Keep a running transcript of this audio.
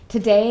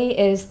Today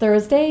is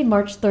Thursday,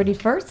 March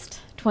 31st,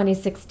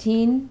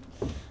 2016.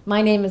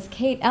 My name is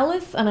Kate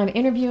Ellis, and I'm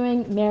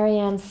interviewing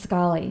Marianne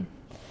Scully.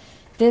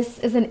 This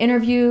is an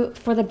interview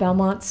for the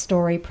Belmont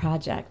Story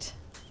Project.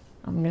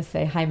 I'm going to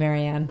say hi,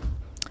 Marianne.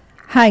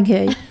 Hi,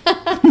 Kate.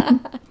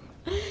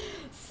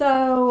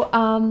 So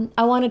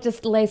I want to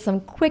just lay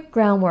some quick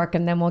groundwork,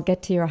 and then we'll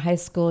get to your high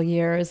school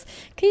years.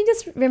 Can you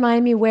just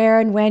remind me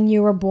where and when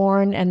you were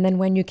born, and then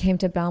when you came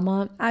to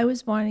Belmont? I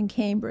was born in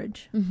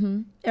Cambridge.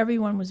 Mm-hmm.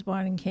 Everyone was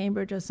born in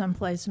Cambridge or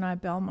someplace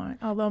not Belmont,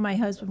 although my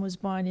husband was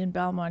born in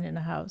Belmont in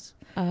a house.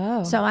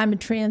 Oh. So I'm a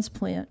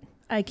transplant.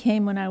 I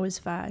came when I was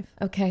 5.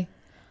 Okay.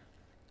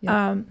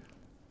 Yep.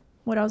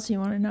 What else do you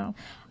want to know?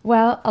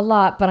 Well, a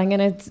lot, but I'm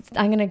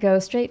gonna go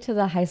straight to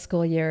the high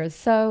school years.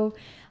 So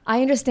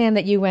I understand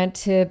that you went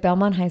to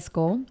Belmont High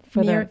School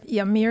for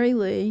Mary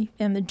Lee,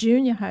 and the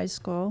junior high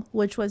school,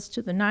 which was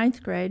to the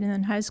 9th grade, and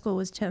then high school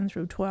was 10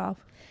 through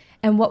 12.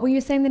 And what were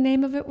you saying the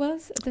name of it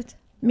was?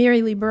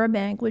 Mary Lee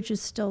Burbank, which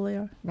is still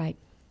there. Right.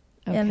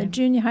 Okay. And the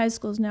junior high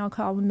school is now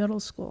called the middle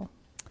school.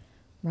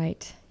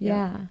 Right.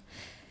 Yeah.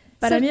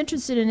 But So- I'm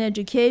interested in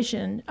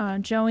education.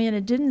 Joanna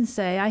didn't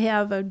say I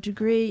have a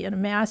degree and a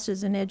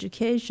master's in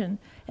education,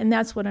 and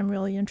that's what I'm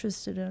really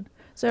interested in.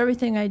 So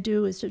everything I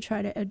do is to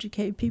try to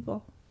educate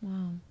people.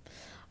 Wow.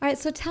 All right.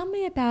 So tell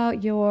me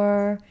about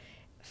your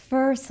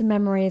first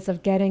memories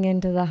of getting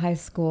into the high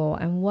school,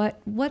 and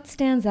what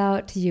stands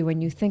out to you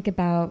when you think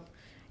about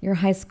your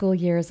high school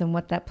years and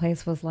what that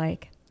place was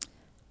like.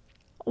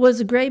 It was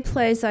a great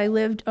place. I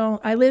lived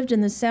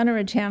in the center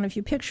of town. If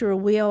you picture a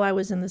wheel, I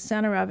was in the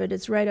center of it.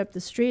 It's right up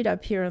the street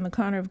up here on the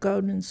corner of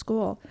Godman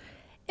School.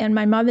 And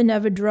my mother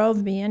never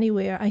drove me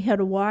anywhere. I had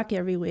to walk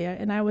everywhere,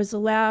 and I was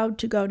allowed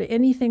to go to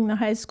anything the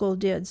high school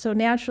did. So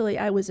naturally,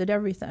 I was at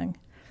everything.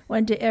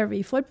 Went to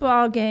every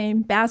football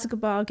game,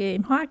 basketball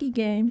game, hockey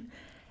game.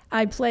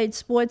 I played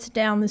sports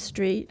down the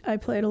street. I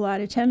played a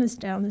lot of tennis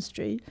down the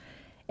street.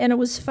 And it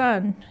was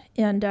fun.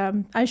 And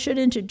I should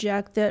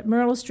interject that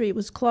Myrtle Street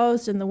was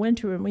closed in the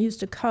winter, and we used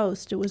to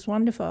coast. It was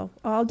wonderful.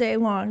 All day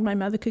long, my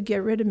mother could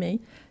get rid of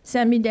me,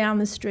 send me down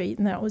the street,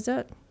 and that was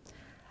it.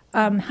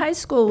 High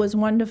school was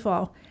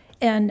wonderful.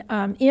 And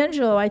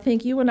Angelo, I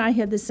think you and I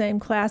had the same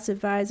class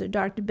advisor,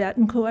 Dr.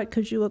 Betancourt,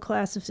 because you were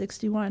class of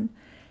 61.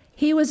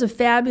 He was a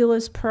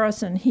fabulous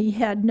person. He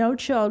had no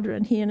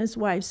children, he and his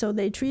wife, so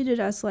they treated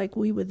us like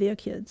we were their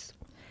kids.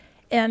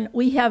 And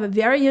we have a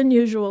very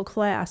unusual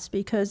class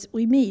because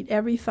we meet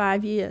every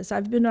 5 years.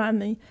 I've been on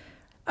the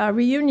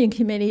reunion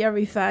committee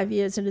every 5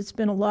 years, and it's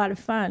been a lot of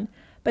fun.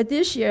 But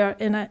this year,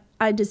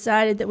 I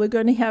decided that we're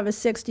going to have a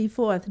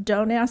 64th.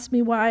 Don't ask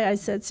me why I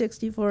said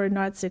 64 and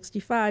not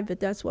 65, but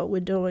that's what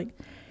we're doing.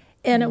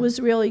 And it was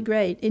really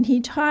great. And he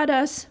taught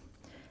us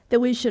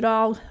that we should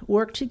all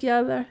work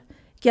together,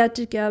 get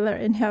together,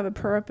 and have a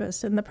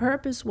purpose. And the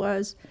purpose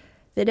was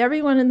that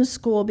everyone in the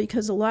school,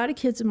 because a lot of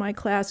kids in my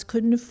class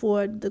couldn't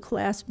afford the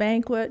class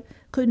banquet,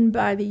 couldn't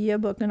buy the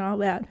yearbook and all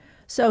that.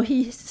 So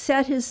he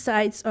set his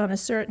sights on a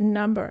certain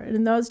number. And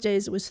in those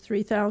days, it was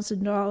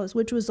 $3,000,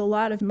 which was a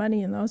lot of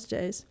money in those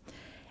days.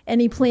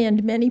 And he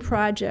planned many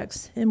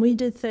projects, and we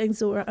did things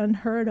that were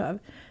unheard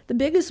of. The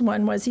biggest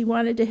one was he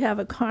wanted to have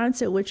a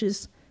concert, which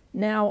is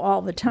now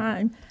all the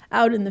time,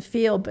 out in the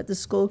field, but the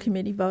school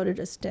committee voted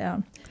us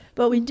down.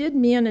 But we did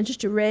manage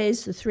to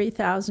raise the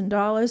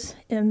 $3,000,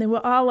 and they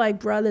were all like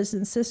brothers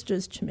and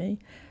sisters to me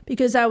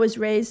because I was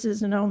raised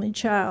as an only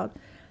child.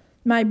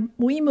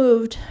 We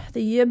moved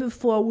the year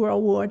before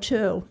World War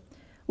II,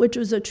 which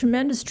was a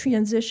tremendous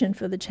transition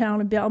for the town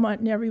of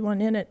Belmont and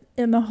everyone in it,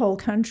 in the whole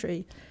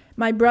country.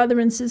 My brother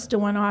and sister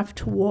went off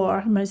to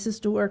war. My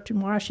sister worked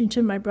in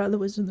Washington. My brother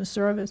was in the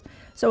service.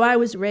 So I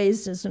was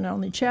raised as an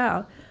only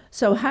child.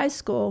 So high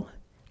school,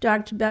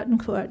 Dr.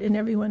 Betancourt and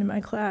everyone in my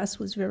class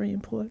was very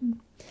important.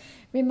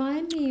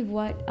 Remind me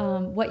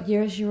what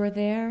years you were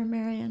there,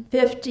 Marianne?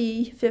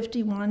 50,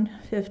 51,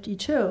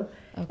 52. Okay.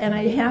 And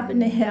I happen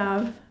to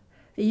have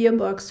the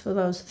yearbooks for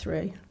those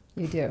 3.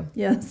 You do?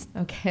 Yes.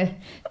 Okay.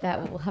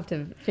 That we'll have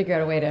to figure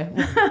out a way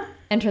to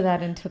enter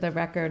that into the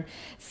record.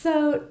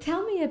 So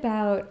tell me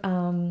about,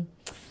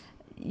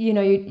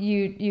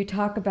 you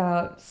talk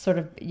about sort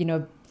of,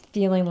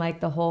 feeling like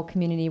the whole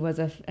community was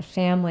a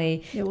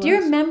family. It was. Do you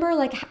remember,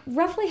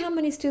 roughly how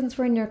many students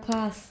were in your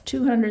class?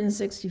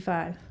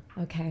 265.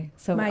 Okay.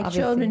 So my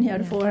children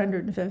had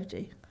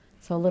 450.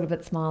 So a little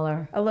bit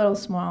smaller. A little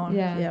smaller,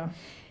 yeah.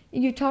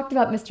 You talked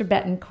about Mr.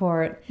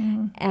 Betancourt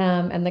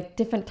and the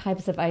different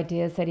types of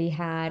ideas that he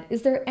had.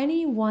 Is there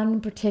any one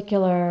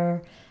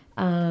particular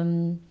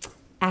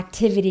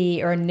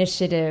activity or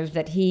initiative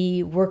that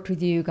he worked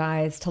with you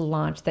guys to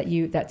launch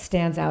that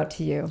stands out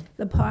to you?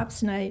 The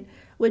Pops Night,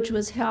 which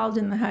was held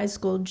in the high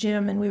school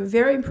gym, and we were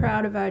very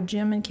proud of our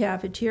gym and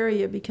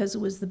cafeteria because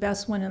it was the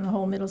best one in the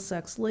whole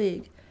Middlesex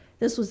League.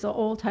 This was the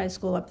old high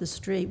school up the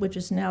street, which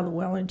is now the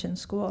Wellington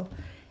School.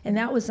 And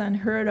that was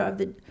unheard of,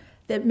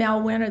 that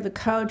Mel Winter, the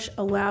coach,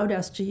 allowed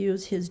us to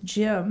use his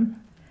gym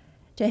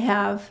to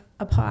have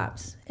a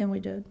Pops, and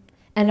we did.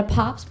 And a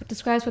Pops,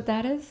 describes what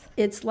that is?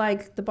 It's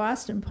like the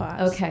Boston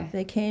Pops. Okay.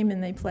 They came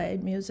and they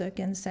played music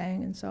and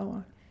sang and so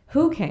on.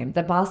 Who came?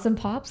 The Boston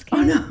Pops Oh,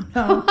 came?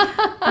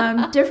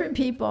 no. Different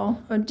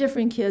people,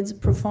 different kids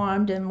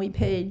performed, and we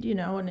paid,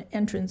 an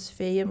entrance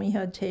fee, and we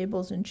had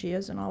tables and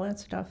chairs and all that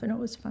stuff, and it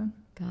was fun.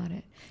 Got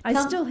it. I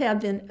still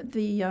have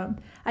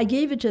I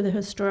gave it to the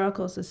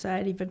Historical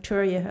Society.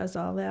 Victoria has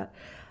all that.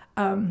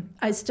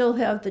 I still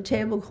have the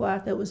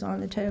tablecloth that was on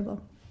the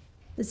table.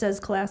 It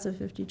says Class of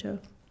 52.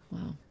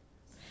 Wow.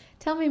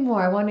 Tell me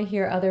more. I want to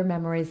hear other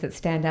memories that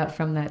stand out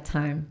from that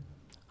time.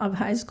 Of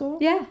high school?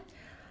 Yeah.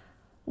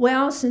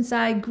 Well, since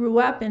I grew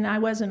up and I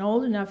wasn't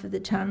old enough at the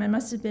time, I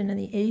must have been in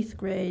the 8th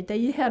grade,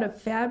 they had a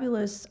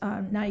fabulous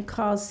night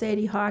called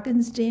Sadie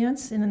Hawkins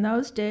Dance, and in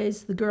those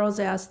days, the girls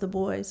asked the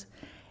boys.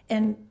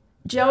 And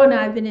Joe and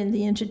I have been in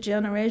the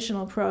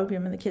intergenerational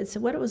program, and the kids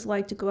said what it was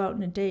like to go out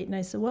on a date. And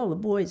I said, well, the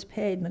boys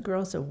paid, and the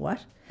girls said,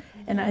 what?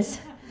 And I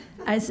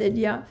said,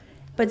 yeah.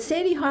 But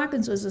Sadie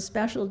Hawkins was a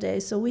special day,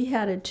 so we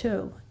had it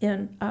too.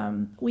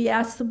 And we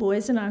asked the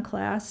boys in our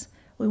class,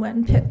 we went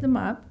and picked them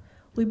up.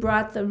 We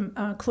brought them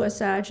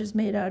corsages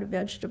made out of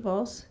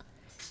vegetables,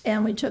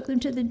 and we took them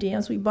to the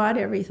dance. We bought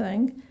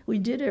everything. We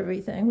did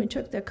everything. We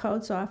took their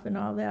coats off and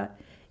all that.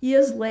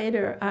 Years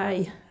later,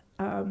 I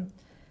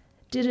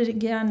did it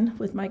again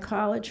with my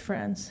college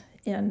friends,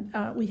 and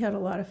we had a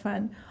lot of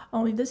fun.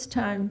 Only this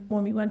time,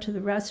 when we went to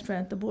the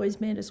restaurant, the boys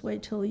made us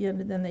wait till the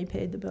end, and then they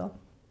paid the bill.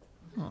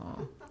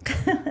 Aww.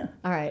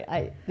 All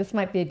right, this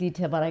might be a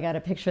detail, but I got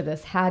to picture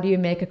this. How do you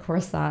make a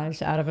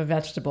corsage out of a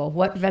vegetable?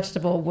 What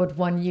vegetable would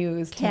one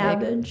use?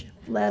 Cabbage,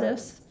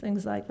 lettuce,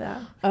 things like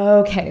that.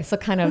 Okay, so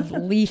kind of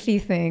leafy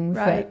things.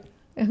 Right.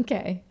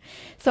 Okay.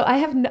 So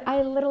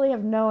I literally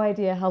have no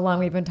idea how long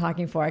we've been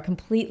talking for. I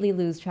completely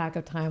lose track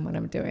of time when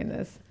I'm doing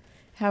this.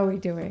 How are we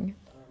doing?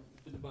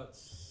 Been about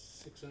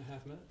 6.5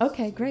 minutes.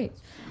 Okay, great.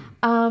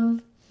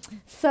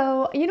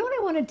 So, you know what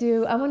I want to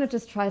do? I want to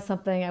just try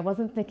something. I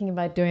wasn't thinking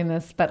about doing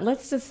this, but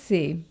let's just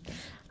see.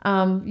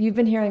 You've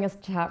been hearing us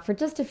chat for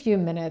just a few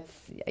minutes,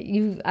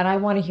 and I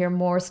want to hear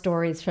more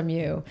stories from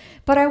you.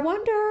 But I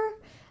wonder,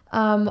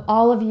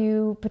 all of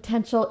you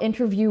potential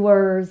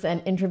interviewers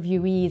and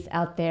interviewees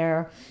out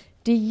there,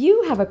 do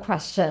you have a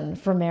question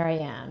for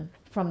Marianne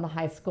from the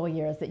high school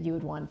years that you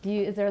would want?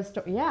 Is there a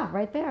story? Yeah,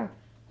 right there.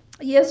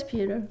 Yes,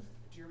 Peter.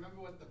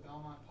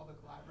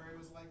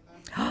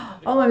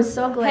 Oh, I'm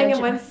so glad. Hang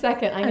on 1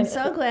 second. I'm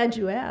so glad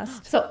you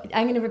asked. So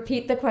I'm going to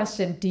repeat the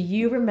question. Do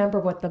you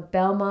remember what the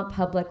Belmont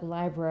Public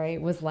Library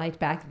was like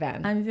back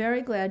then? I'm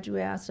very glad you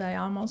asked. I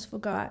almost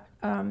forgot.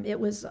 It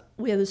was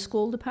where the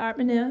school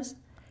department is.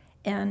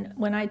 And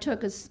when I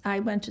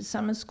went to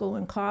summer school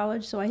in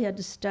college, so I had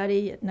to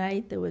study at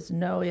night. There was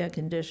no air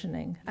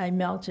conditioning. I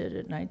melted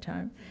at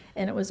nighttime,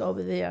 and it was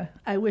over there.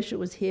 I wish it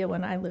was here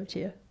when I lived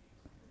here.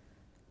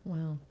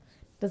 Wow.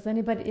 Does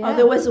anybody? Yeah. Oh,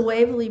 there was a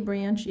Waverly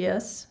branch,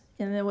 yes.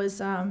 And there was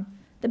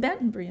the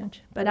Benton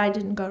branch, but I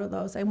didn't go to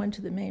those. I went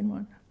to the main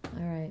one.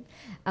 All right.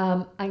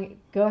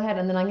 Go ahead,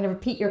 and then I'm going to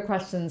repeat your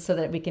questions so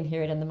that we can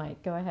hear it in the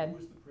mic. Go ahead. Who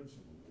was the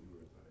principal when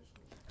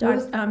you were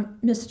at high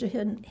school?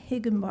 Mr.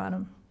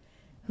 Higginbottom.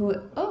 Who?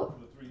 Oh.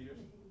 For 3 years?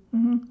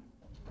 Mm-hmm.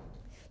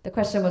 The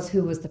question was,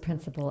 who was the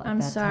principal at that time?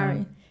 I'm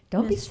sorry.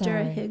 Don't be Mr.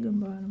 sorry.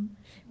 Higginbottom.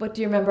 What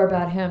do you remember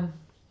about him?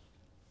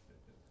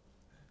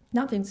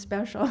 Nothing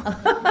special.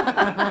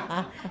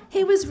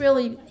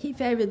 He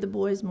favored the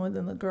boys more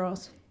than the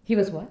girls. He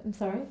was what? I'm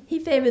sorry? He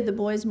favored the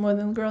boys more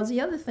than the girls. The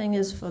other thing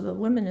is, for the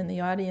women in the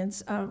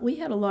audience, we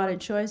had a lot of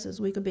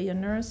choices. We could be a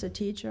nurse, a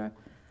teacher,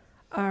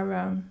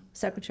 or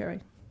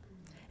secretary.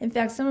 In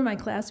fact, some of my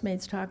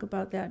classmates talk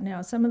about that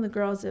now. Some of the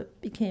girls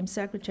that became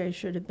secretaries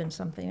should have been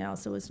something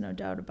else. There was no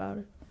doubt about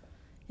it.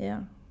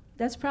 Yeah.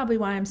 That's probably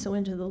why I'm so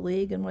into the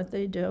league and what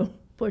they do.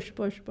 Push,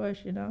 push, push,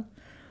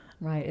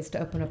 Right, it's to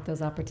open up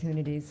those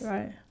opportunities.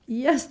 Right.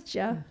 Yes,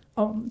 Jeff.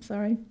 Oh, I'm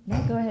sorry.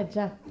 No, go ahead,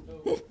 Jeff.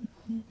 So, at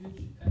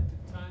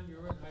the time you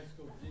were in high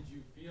school, did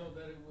you feel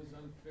that it was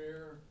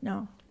unfair?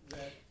 No.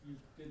 That you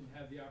didn't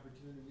have the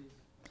opportunities?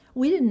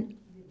 We didn't.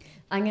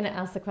 I'm going to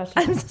ask the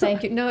question.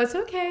 Thank you. No, it's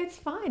okay. It's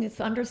fine.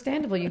 It's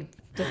understandable. You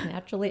just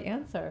naturally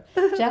answer.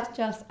 Jeff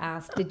just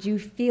asked, did you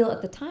feel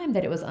at the time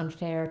that it was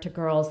unfair to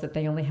girls that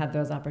they only had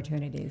those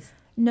opportunities?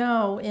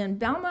 No, and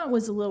Belmont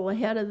was a little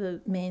ahead of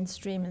the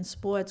mainstream in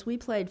sports. We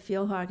played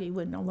field hockey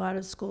when a lot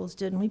of schools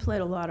did, and we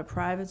played a lot of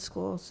private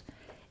schools.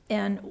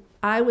 And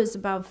I was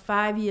about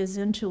 5 years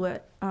into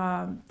it.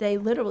 They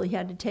literally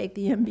had to take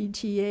the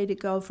MBTA to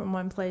go from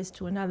one place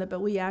to another, but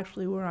we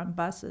actually were on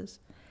buses.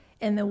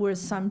 And there were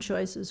some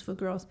choices for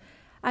girls.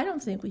 I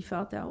don't think we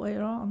felt that way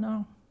at all,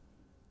 no.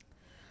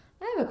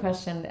 I have a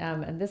question,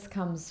 and this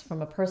comes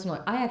from a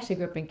personal... I actually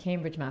grew up in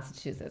Cambridge,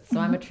 Massachusetts, so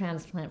I'm a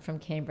transplant from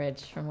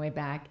Cambridge from way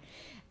back.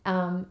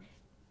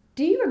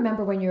 Do you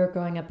remember when you were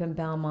growing up in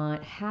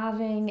Belmont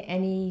having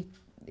any...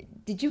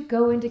 Did you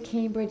go into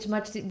Cambridge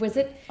much? Was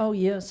it... Oh,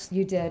 yes.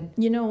 You did?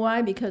 You know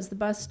why? Because the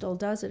bus still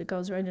does it. It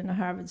goes right into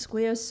Harvard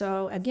Square.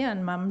 So,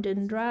 again, Mom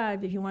didn't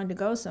drive. If you wanted to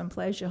go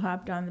someplace, you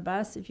hopped on the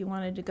bus if you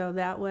wanted to go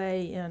that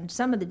way. And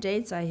some of the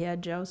dates I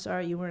had, Joe,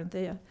 sorry you weren't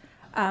there,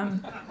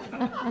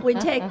 We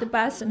take the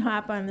bus and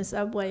hop on the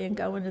subway and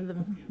go into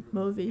the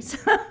movies.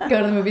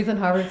 Go to the movies in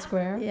Harvard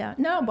Square? Yeah,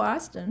 no,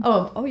 Boston.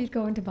 Oh, you'd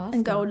go into Boston.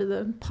 And go to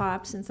the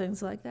pops and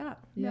things like that.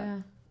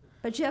 Yeah.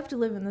 But you have to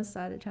live in this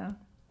side of town.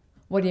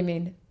 What do you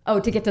mean? Oh,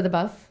 to get to the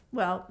bus?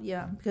 Well,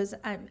 yeah, because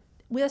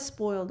we're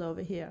spoiled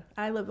over here.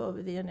 I live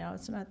over there now.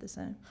 It's not the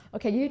same.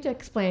 Okay, you need to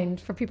explain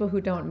for people who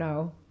don't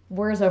know,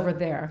 where's over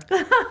there?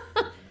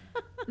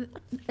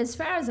 As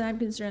far as I'm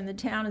concerned, the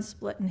town is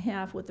split in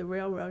half with the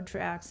railroad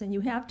tracks, and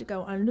you have to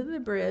go under the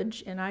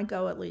bridge, and I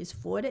go at least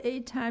 4 to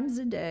 8 times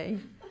a day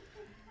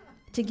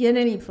to get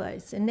any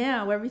place. And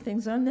now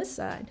everything's on this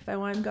side. If I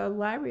want to go to the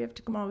library, I have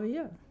to come over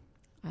here.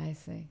 I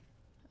see.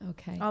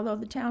 Okay. Although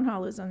the town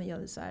hall is on the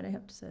other side, I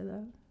have to say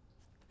that.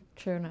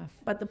 True enough.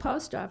 But the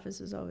post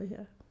office is over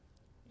here.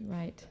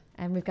 Right.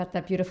 And we've got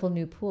that beautiful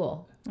new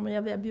pool. And we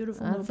have that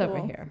beautiful That's new over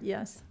pool. here.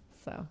 Yes.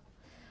 So,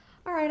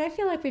 all right. I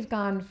feel like we've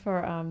gone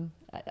for,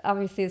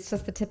 obviously it's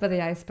just the tip of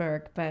the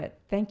iceberg, but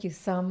thank you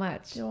so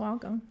much. You're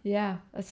welcome. Yeah.